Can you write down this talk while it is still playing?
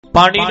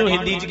पानी नूं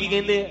हिंदी च की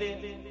कहंदे आ?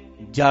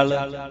 जल।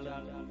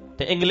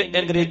 ते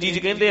अंग्रेजी च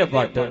कहंदे आ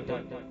वाटर।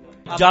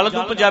 जल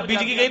नूं पंजाबी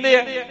च की कहंदे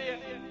आ?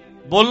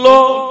 बोलो।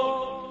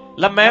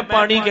 ला मैं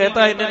पानी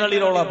कहता, इन्ने नाल ही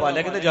रौला पा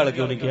लिया, कहते जल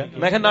क्यों नहीं किया?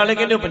 मैं कहा नाले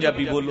कहंदे हो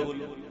पंजाबी बोलो,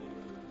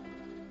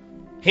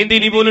 हिंदी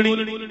नहीं बोलनी।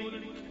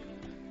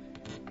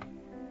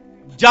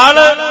 जल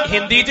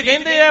हिंदी च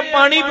कहंदे आ,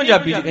 पानी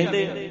पंजाबी च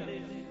कहंदे आ।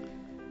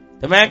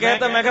 ते मैं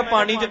कहता, मैं कहा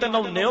पानी च ते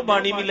नहाउने हो,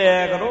 पानी भी ले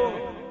आया करो।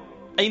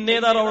 इन्ने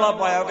दा रौला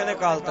पाया, कहंदे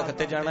अकाल तख्त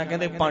ते जाना,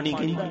 कहंदे पानी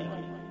कहंदा।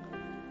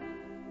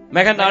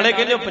 मैं कहा नाले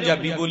कहंदे हो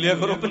पंजाबी बोलिया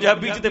करो,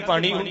 पंजाबी च ते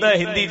पानी हुंदा,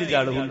 हिंदी च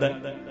जल हुंदा।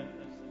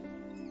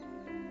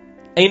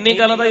 इन्नी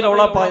गल्लां दा ही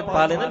रौला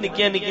पा लेना,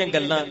 निक्कियां निक्कियां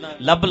गल्लां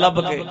लभ लभ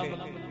के।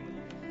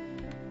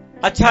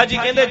 अच्छा जी,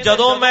 कहंदे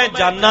जदों मैं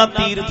जाना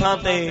तीरथां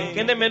ते,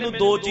 कहंदे मैनू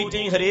दो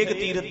चीजां ही हरेक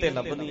तीरथ ते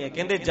लभदियां,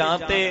 कहंदे जां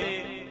ते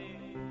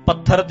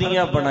पत्थर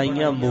दियां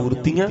बनाईयां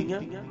मूर्तियां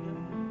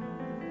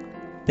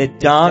ते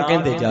जां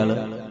कहंदे जल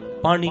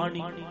पानी।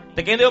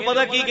 ते कहंदे ओ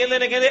पता की कहंदे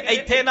ने? कहंदे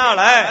इत्थे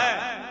नहाला है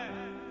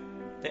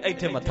ते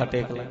इत्थे मत्था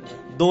टेक लै।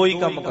 दो ही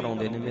काम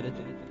कराउंदे ने मेरे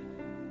ते।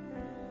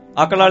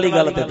 अकल वाली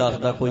गल ते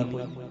दसदा कोई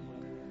नहीं,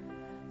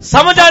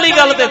 समझ वाली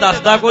गल ते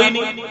दसदा कोई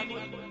नहीं।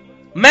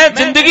 मैं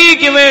जिंदगी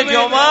किवें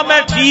जिवां,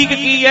 मैं ठीक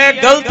की है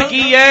गलत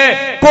की है,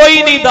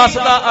 कोई नहीं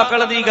दसदा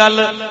अकल दी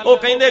गल। ओ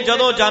कहंदे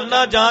जदों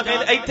जाना जां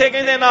कहंदे इत्थे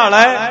कहंदे नहाला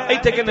है,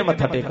 इत्थे कहंदे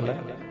मत्था टेक लै।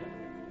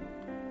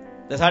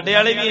 ते साडे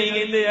वाले भी यही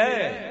कहंदे ऐ,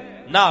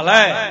 नहाला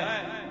है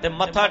ते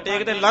मत्था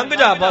टेक ते लंघ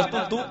जा बस।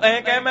 तू ऐ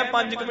कह मैं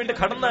 5 मिनट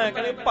खड़ना है,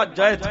 कहंदे भज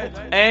जा इत्थों।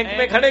 ऐ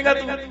किवें खड़ेगा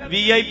तू?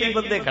 VIP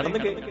बंदे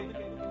खड़नगे,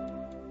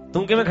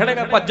 तू किवें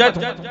खड़ेगा? भज जा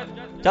इत्थों,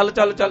 चल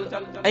चल चल।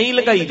 ऐं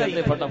लंघाई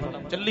जांदे फटाफट,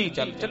 चली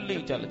चल चली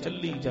चल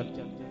चली चल।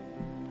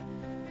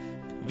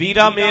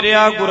 वीरा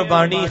मेरिया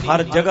गुरबाणी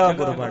हर जगह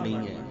गुरबाणी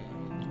है।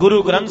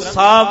 गुरु ग्रंथ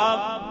साहब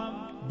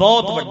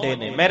बहुत वड्डे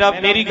ने।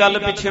 मेरी गल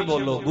पिछे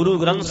बोलो। गुरु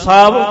ग्रंथ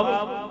साहब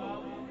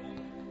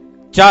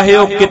चाहे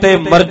वो किते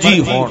मर्जी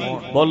होण,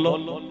 बोलो,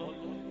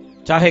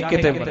 चाहे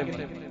किते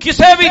मर्जी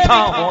किसे भी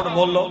थां होण,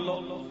 बोलो,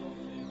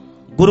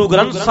 गुरु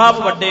ग्रंथ साहब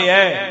वड्डे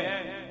है,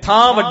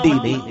 थां वड्डी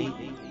नहीं।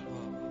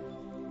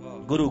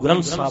 गुरु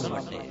ग्रंथ साहब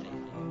वड्डे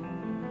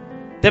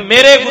ते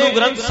मेरे गुरु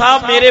ग्रंथ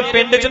साहब मेरे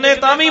पिंड च ने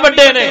तां भी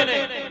वड्डे ने,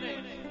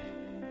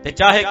 ते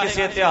चाहे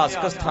किसी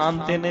इतिहासक स्थान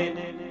ते ने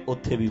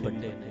उत्थे भी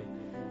वड्डे ने।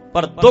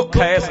 पर दुख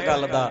है इस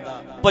गल दा,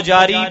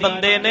 पुजारी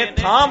बंदे ने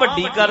थां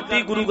वड्डी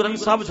करती, गुरु ग्रंथ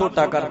साहब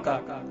छोटा करता।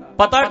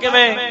 पता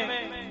किवें?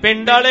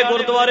 पिंड वाले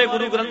गुरुद्वारे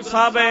गुरु ग्रंथ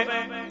साहब है,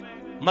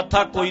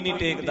 मत्था कोई नहीं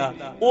टेकदा।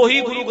 ओही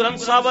गुरु ग्रंथ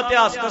साहब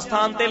इतिहासक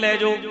स्थान ते ले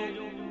जाओ,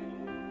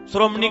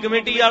 श्रोमणी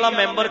कमेटी वाला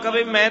मैंबर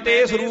कहे मैं ते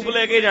इह स्वरूप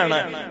लेके जाना,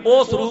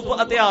 वो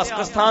स्वरूप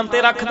इतिहासक स्थान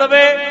ते रख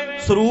दवे,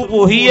 स्वरूप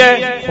उही है।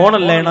 हुण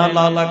लैना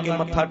ला ला के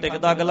मत्था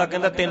टेकदा, अगला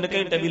कहंदा 3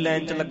 घंटे भी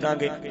लाइन च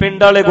लगांगे।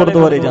 पिंड वाले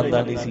गुरुद्वारे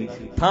जांदा नहीं सी।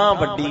 थां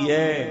वड्डी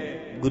है,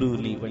 गुरु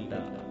नहीं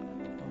वड्डा।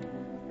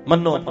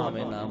 मन्नो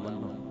भावें ना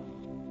मन्नो,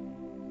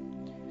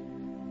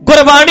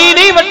 गुरबाणी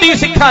नहीं वड्डी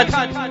सिखां च,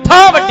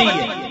 थां वड्डी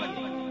है।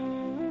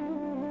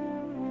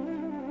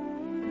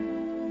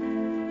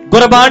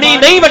 गुरबाणी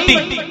नहीं वड्डी।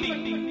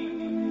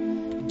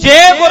 जे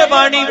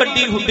गुरबाणी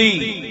वड्डी हुंदी,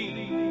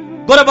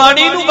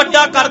 गुरबाणी नूं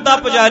वड्डा करदा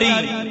पुजारी,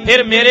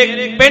 फिर मेरे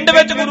पिंड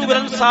विच गुरु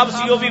ग्रंथ साहब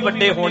सी वो भी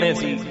वड्डे होने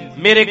सी,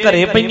 मेरे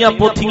घरे पईयां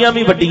पोथीआं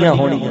भी वड्डियां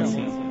होणीआं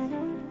सी।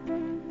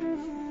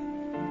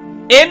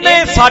 इन्ने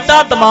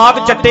साडा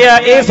दिमाग चट्टिया,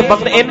 इस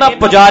बंदे इन्हां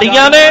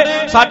पुजारियां ने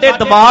साडे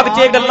दिमाग 'च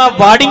इह गल्लां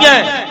वाड़ियां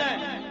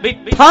भी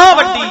थां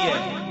वड्डी है,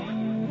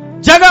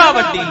 जगह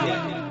वड्डी है।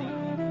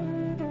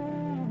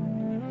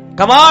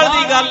 कमाल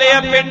दी गल है,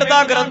 पिंड दा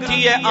ग्रंथी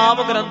है,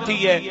 आम ग्रंथी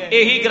है,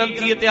 यही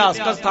ग्रंथी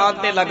इतिहासक स्थान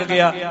ते लग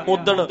गया,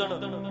 उदण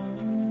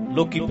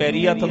लोकी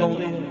पैरी हथ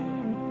लाउंदे।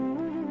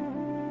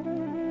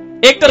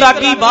 एक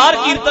रागी बाहर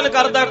कीर्तन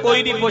करदा,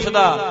 कोई नहीं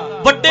पुछदा,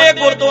 वड्डे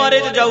गुरुद्वारे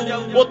च जाऊ,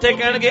 उत्थे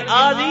कहणगे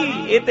आ जी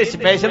ये ते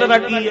स्पैशल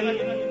रागी है।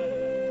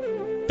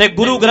 ते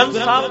गुरु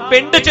ग्रंथ साहब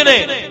पिंड च ने,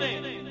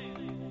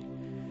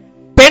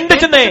 पिंड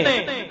च ने।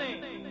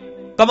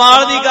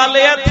 कमाल दी गल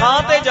है,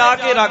 थां ते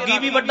जाके रागी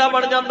भी वड्डा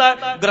बन जांदा है,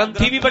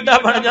 ग्रंथी भी वड्डा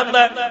बन जांदा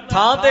है।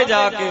 थां ते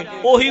जाके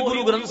ओही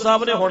गुरु ग्रंथ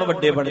साहब ने हुण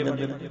वड्डे बन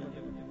जांदे ने,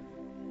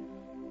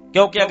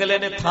 क्योंकि अगले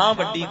ने थां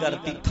वड्डी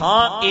करती।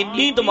 थां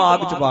इन्नी दिमाग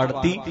च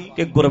वाड़ती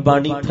कि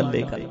गुरबाणी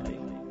थल्ले करती।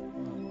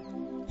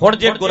 हुण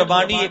जे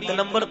गुरबाणी 1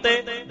 नंबर ते,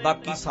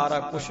 बाकी सारा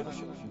कुछ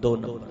 2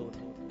 नंबर ते।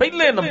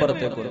 पहले नंबर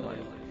ते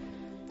गुरबाणी।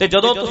 ते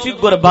जदों तुसीं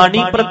गुरबाणी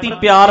प्रति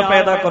प्यार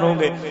पैदा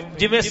करोगे,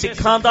 जिवें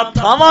सिखां दा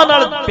थावां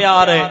नाल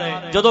प्यार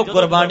है, जदों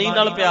गुरबाणी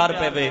नाल प्यार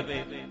पवे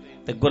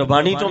ते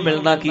गुरबाणी चों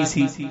मिलना की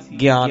सी?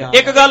 ज्ञान।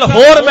 एक गल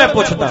होर मैं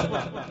पुछदा,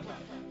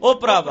 ओ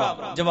भरावा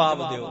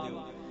जवाब दिओ,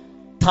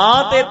 थां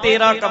ते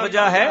तेरा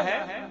कब्जा है,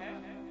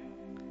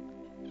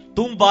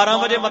 तू 12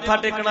 बजे मत्था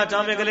टेकना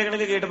चाहे, अगले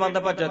कहणगे गेट बंद,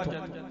 भज इत्थों।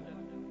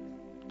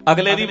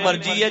 अगले दी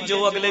मर्जी है,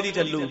 जो अगले दी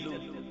चलू।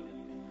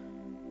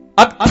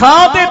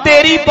 थां ते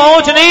तेरी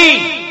पहुंच नहीं,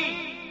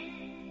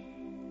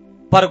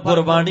 पर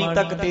गुरबाणी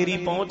तक तेरी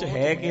पहुंच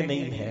है कि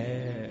नहीं है?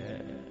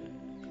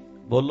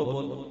 बोलो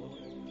बोलो।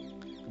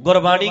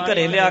 गुरबाणी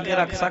घरे लिया के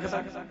रख सकदा?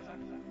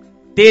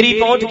 तेरी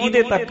पहुंच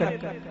किहदे तक?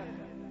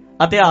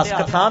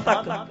 इतिहासक थां तक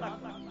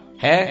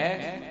है।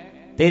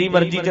 तेरी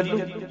मर्जी चलू।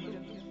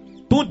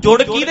 तू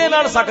जुड़ किहदे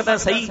नाल सकदा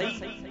सही?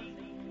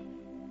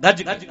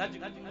 गज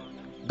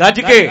गज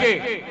के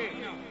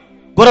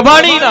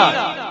गुरबाणी नाल।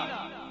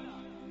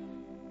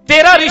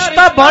 तेरा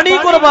रिश्ता बाणी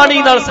गुरबाणी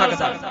नाल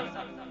सकदा।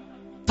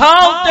 थां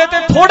उत्ते ते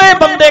थोड़े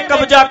बंदे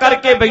कब्जा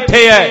करके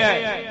बैठे है,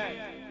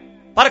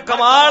 पर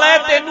कमाल है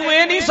तेनू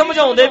ये नहीं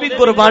समझाउंदे भी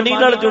गुरबाणी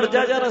नाल जुड़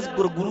जा। यार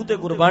गुरु ते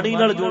गुरबाणी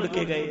नाल जोड़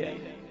के गए है।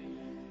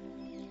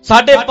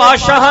 साडे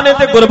पातशाहां ने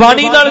ते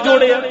गुरबाणी नाल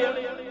जोड़िया।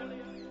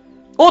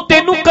 वो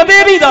तेनू कदे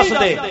नहीं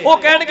दसदे। वो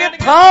कहणगे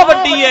थां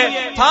वड्डी है,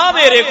 थां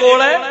मेरे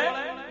कोल है,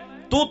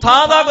 तू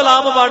थां दा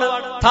गुलाम बन,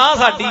 थां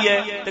साडी है।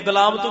 ते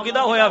गुलाम तू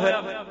किहदा होया फिर?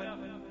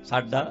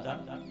 साडा।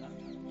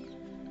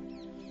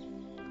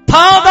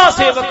 थां दा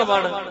सेवक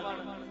बन,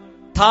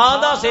 थां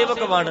दा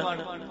सेवक बन,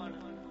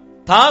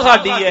 थां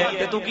साडी है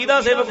ते तू किहदा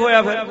सेवक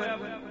होया फिर?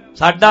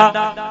 साडा।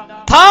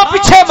 थां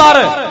पिछे मर,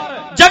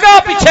 जगह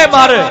पिछे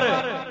मर,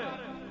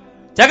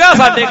 जगह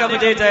साडे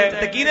कब्जे च है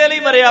ते किहदे लई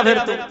मरिया फिर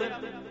तू?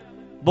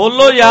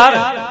 बोलो यार।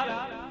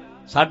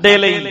 साडे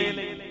लई,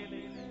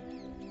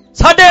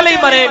 साडे लई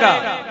मरेगा।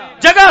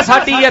 जगह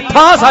साडी है,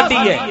 थां साडी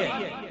है।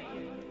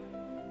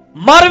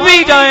 मर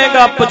भी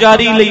जाएगा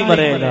पुजारी लई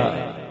मरेगा,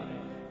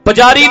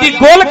 पुजारी दी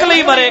गोलक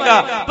लई मरेगा,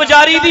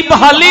 पुजारी दी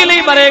बहाली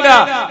लई मरेगा,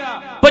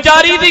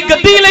 पुजारी दी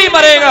गद्दी लई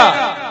मरेगा।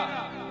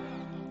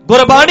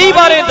 गुरबाणी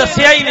बारे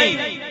दसिया ही नहीं।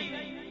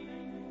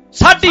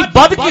 साडी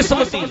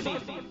बदकिस्मती।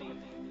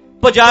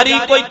 पुजारी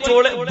कोई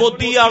चोले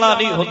बोदी वाला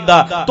नहीं हुंदा,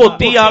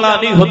 धोती वाला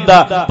नहीं हुंदा,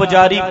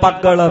 पुजारी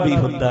पग वाला भी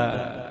हुंदा।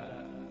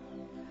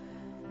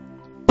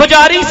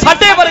 पुजारी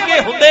साडे वर्गे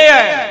हुंदे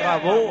है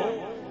भरावो।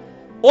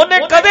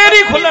 उन्हें कदे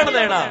नहीं खुलण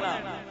देना।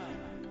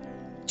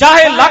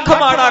 चाहे लख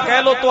माड़ा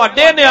कह लो,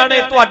 तुहाडे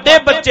न्याणे तुहाडे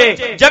बच्चे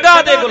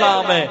जगह दे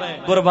गुलाम है,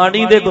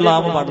 गुरबाणी दे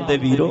गुलाम बनदे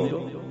वीरो।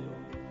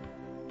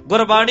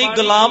 गुरबाणी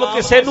गुलाम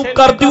किसे नूं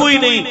करदी ही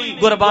नहीं।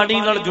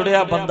 गुरबाणी नाल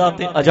जुड़िया बंदा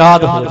ते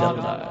आजाद हो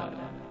जाता है।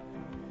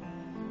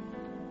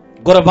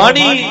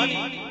 गुरबाणी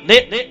ने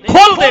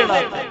खोल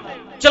देना,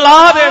 चला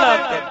देना,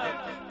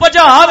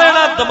 भजा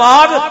देना,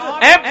 दिमाग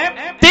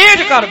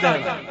तेज कर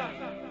देना।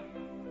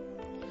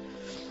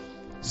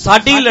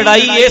 साडी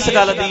लड़ाई इस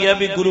गल दी है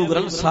भी गुरु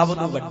ग्रंथ साहब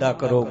नूं वड्डा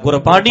करो,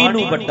 गुरबाणी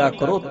नूं वड्डा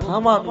करो,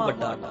 थावां नूं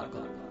वड्डा ना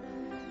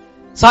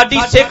करो। साडी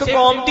सिख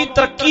कौम दी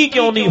तरक्की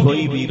क्यों नहीं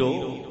होई वीरो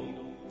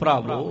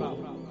भरावो?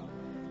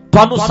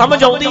 तुहानूं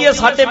समझ आउंदी है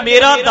साडे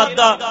मेरा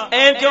दादा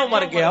ऐ क्यों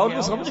मर गया?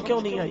 उहनूं समझ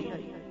क्यों नहीं आई?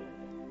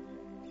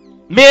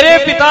 मेरे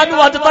पिता नूं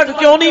अज तक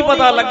क्यों नहीं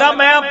पता लगा?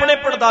 मैं अपने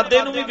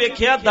पड़दादे नूं भी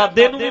वेखिया,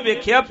 दादे नूं भी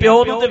वेखिया,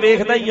 प्यो नूं ते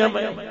वेखदा ही हां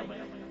मैं।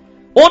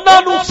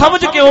 उन्हां नूं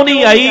समझ क्यों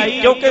नहीं आई?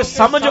 क्योंकि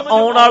समझ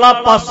आउण वाला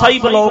पासा ही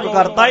ब्लॉक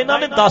करता। इन्हां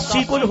ने दस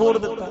ही कुछ होर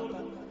दिता,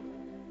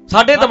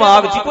 साडे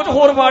दिमाग 'च कुछ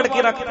होर वाड़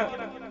के रखता।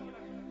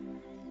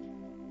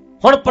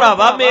 हुण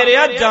भरावा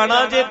मेरिया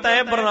जाना जे तैं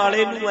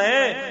बरनाले नूं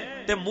है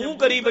ते मूंह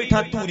करी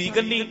बैठा धूरी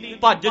कन्नी,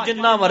 भज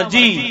जिन्ना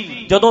मर्जी।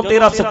 जदों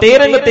तेरा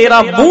स्टेयरिंग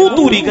तेरा मूंह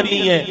धूरी कन्नी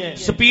है,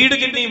 स्पीड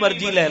जिन्नी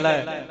मर्जी ले लै,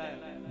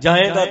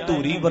 जाएगा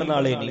धूरी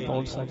बरनाले नहीं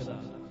पहुंच सकता।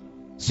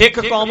 सिख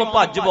कौम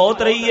भज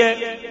बहुत रही है,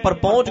 पर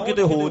पहुंच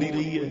किते होर ही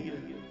रही है,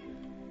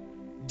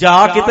 जा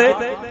किते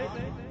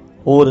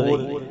होर रही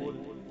है।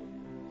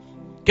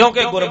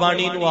 क्योंकि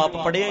गुरबाणी नूं आप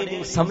पढ़िया ही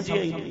नहीं,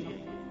 समझिया ही नहीं,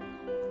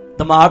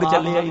 दिमाग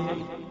चलिया ही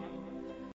नहीं।